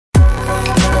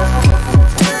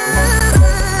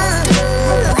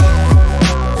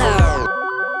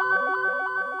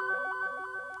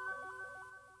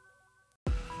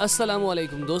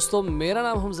अस्सलामुअलैकुम दोस्तों, मेरा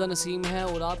नाम हमज़ा नसीम है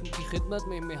और आपकी खिदमत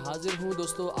में मैं हाज़िर हूँ।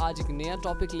 दोस्तों आज एक नया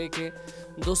टॉपिक लेके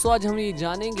दोस्तों आज हम ये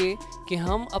जानेंगे कि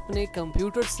हम अपने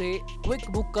कंप्यूटर से क्विक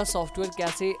बुक का सॉफ्टवेयर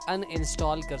कैसे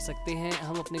अनइंस्टॉल कर सकते हैं।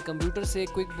 हम अपने कंप्यूटर से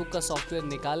क्विक बुक का सॉफ्टवेयर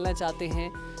निकालना चाहते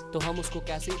हैं तो हम उसको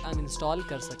कैसे अनइंस्टॉल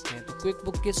कर सकते हैं। तो क्विक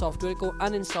बुक के सॉफ्टवेयर को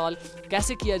अनइंस्टॉल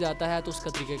कैसे किया जाता है तो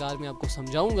उसका तरीक़ाकार मैं आपको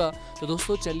समझाऊँगा। तो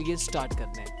दोस्तों चलिए स्टार्ट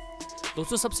करते हैं।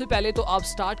 दोस्तों सबसे पहले तो आप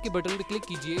स्टार्ट के बटन पर क्लिक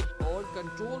कीजिए और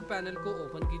कंट्रोल पैनल को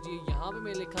ओपन कीजिए। यहाँ पे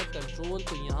मैंने लिखा कंट्रोल,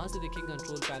 तो यहाँ से देखिए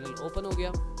कंट्रोल पैनल ओपन हो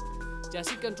गया।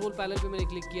 जैसे ही कंट्रोल पैनल पे मैंने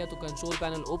क्लिक किया तो कंट्रोल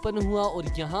पैनल ओपन हुआ और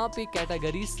यहाँ पे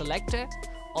कैटेगरी सेलेक्ट है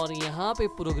और यहाँ पे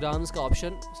प्रोग्राम्स का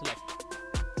ऑप्शन सेलेक्ट।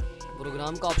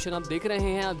 प्रोग्राम का ऑप्शन आप देख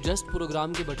रहे हैं, आप जस्ट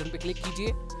प्रोग्राम के बटन पे क्लिक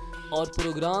कीजिए और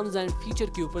प्रोग्राम्स एंड फीचर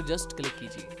के ऊपर जस्ट क्लिक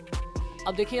कीजिए।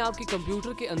 अब देखिए आपके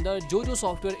कंप्यूटर के अंदर जो जो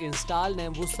सॉफ्टवेयर इंस्टॉल हैं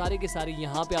वो सारे के सारे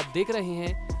यहाँ पे आप देख रहे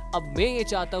हैं। अब मैं ये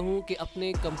चाहता हूँ कि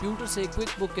अपने कंप्यूटर से क्विक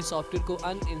बुक के सॉफ्टवेयर को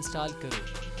अनइंस्टॉल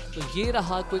करूँ। तो ये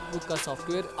रहा क्विक बुक का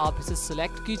सॉफ्टवेयर, आप इसे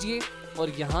सिलेक्ट कीजिए और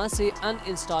यहाँ से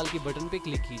अनइंस्टॉल के बटन पे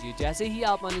क्लिक कीजिए। जैसे ही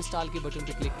आप अनइंस्टॉल के बटन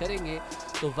पे क्लिक करेंगे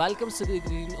तो वेलकम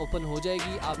स्क्रीन ओपन हो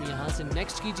जाएगी। आप यहाँ से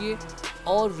नेक्स्ट कीजिए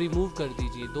और रिमूव कर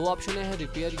दीजिए। दो ऑप्शन है,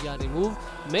 रिपेयर या रिमूव।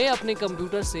 मैं अपने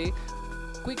कंप्यूटर से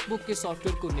क्विक बुक के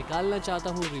सॉफ्टवेयर को निकालना चाहता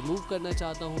हूँ, रिमूव करना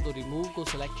चाहता हूँ तो रिमूव को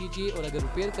सेलेक्ट कीजिए और अगर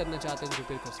रिपेयर करना चाहते हैं तो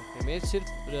रिपेयर कर सकते हैं। मैं सिर्फ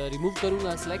रिमूव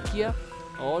करूँगा, सेलेक्ट किया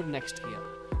और नेक्स्ट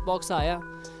किया। बॉक्स आया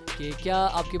कि क्या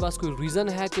आपके पास कोई रीज़न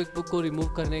है क्विक बुक को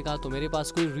रिमूव करने का, तो मेरे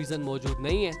पास कोई रीज़न मौजूद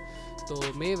नहीं है। तो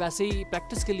मैं वैसे ही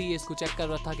प्रैक्टिस के लिए इसको चेक कर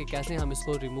रहा था कि कैसे हम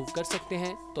इसको रिमूव कर सकते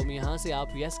हैं। तो मैं यहाँ से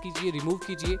आप यस कीजिए, रिमूव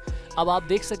कीजिए। अब आप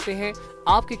देख सकते हैं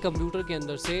आपके कंप्यूटर के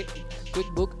अंदर से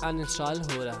क्विक बुक अनइंस्टॉल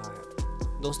हो रहा है।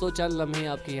 दोस्तों चंद लम्हे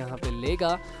आपके यहाँ पे लेगा,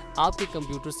 आपके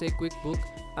कंप्यूटर से क्विक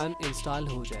बुक अनइंस्टॉल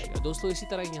हो जाएगा। दोस्तों इसी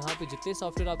तरह यहाँ पे जितने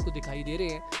सॉफ्टवेयर आपको दिखाई दे रहे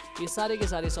हैं ये सारे के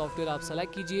सारे सॉफ्टवेयर आप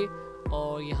सेलेक्ट कीजिए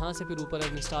और यहाँ से फिर ऊपर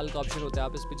अनइंस्टॉल का ऑप्शन होता है,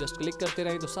 आप इस पर जस्ट क्लिक करते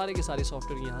रहें तो सारे के सारे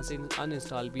सॉफ्टवेयर यहाँ से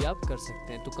अनइंस्टॉल भी आप कर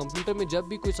सकते हैं। तो कंप्यूटर में जब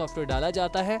भी कोई सॉफ्टवेयर डाला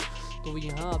जाता है तो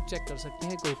यहाँ आप चेक कर सकते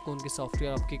हैं कौन कौन के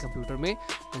सॉफ्टवेयर आपके कंप्यूटर में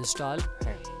इंस्टॉल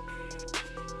है।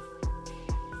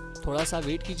 थोड़ा सा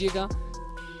वेट कीजिएगा,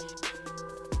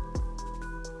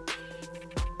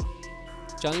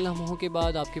 चंद लम्हों के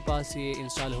बाद आपके पास ये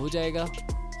इंस्टॉल हो जाएगा,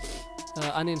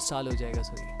 अनइंस्टॉल हो जाएगा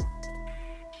सॉरी।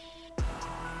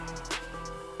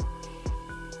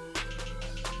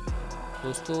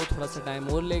 दोस्तों थोड़ा सा टाइम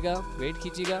और लेगा, वेट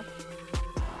कीजिएगा।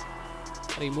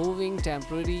 Removing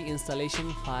temporary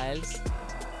installation files.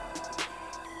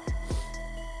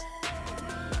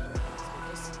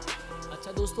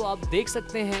 अच्छा दोस्तों आप देख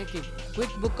सकते हैं कि क्विक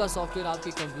बुक का सॉफ्टवेयर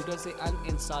आपके कंप्यूटर से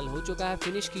अनइंस्टॉल हो चुका है।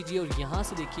 फिनिश कीजिए और यहाँ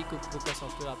से देखिए क्विक बुक का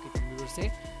सॉफ्टवेयर आपके कंप्यूटर से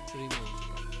रिमूव हो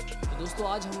चुका है। तो दोस्तों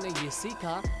आज हमने ये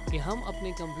सीखा कि हम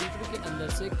अपने कंप्यूटर के अंदर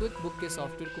से क्विक बुक के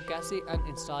सॉफ्टवेयर को कैसे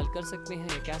अनइंस्टॉल कर सकते हैं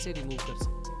या कैसे रिमूव कर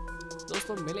सकते हैं।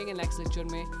 दोस्तों मिलेंगे नेक्स्ट लेक्चर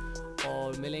में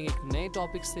और मिलेंगे एक नए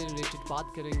टॉपिक से रिलेटेड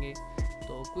बात करेंगे।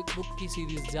 तो क्विक बुक की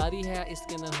सीरीज़ जारी है,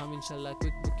 इसके अंदर हम इंशाल्लाह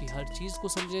क्विक बुक की हर चीज़ को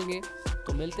समझेंगे।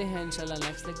 तो मिलते हैं इंशाल्लाह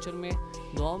नेक्स्ट लेक्चर में।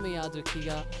 दुआ में याद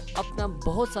रखिएगा, अपना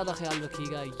बहुत सारा ख्याल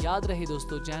रखिएगा। याद रहे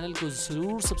दोस्तों चैनल को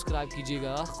ज़रूर सब्सक्राइब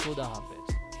कीजिएगा। खुदा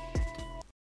हाफिज़।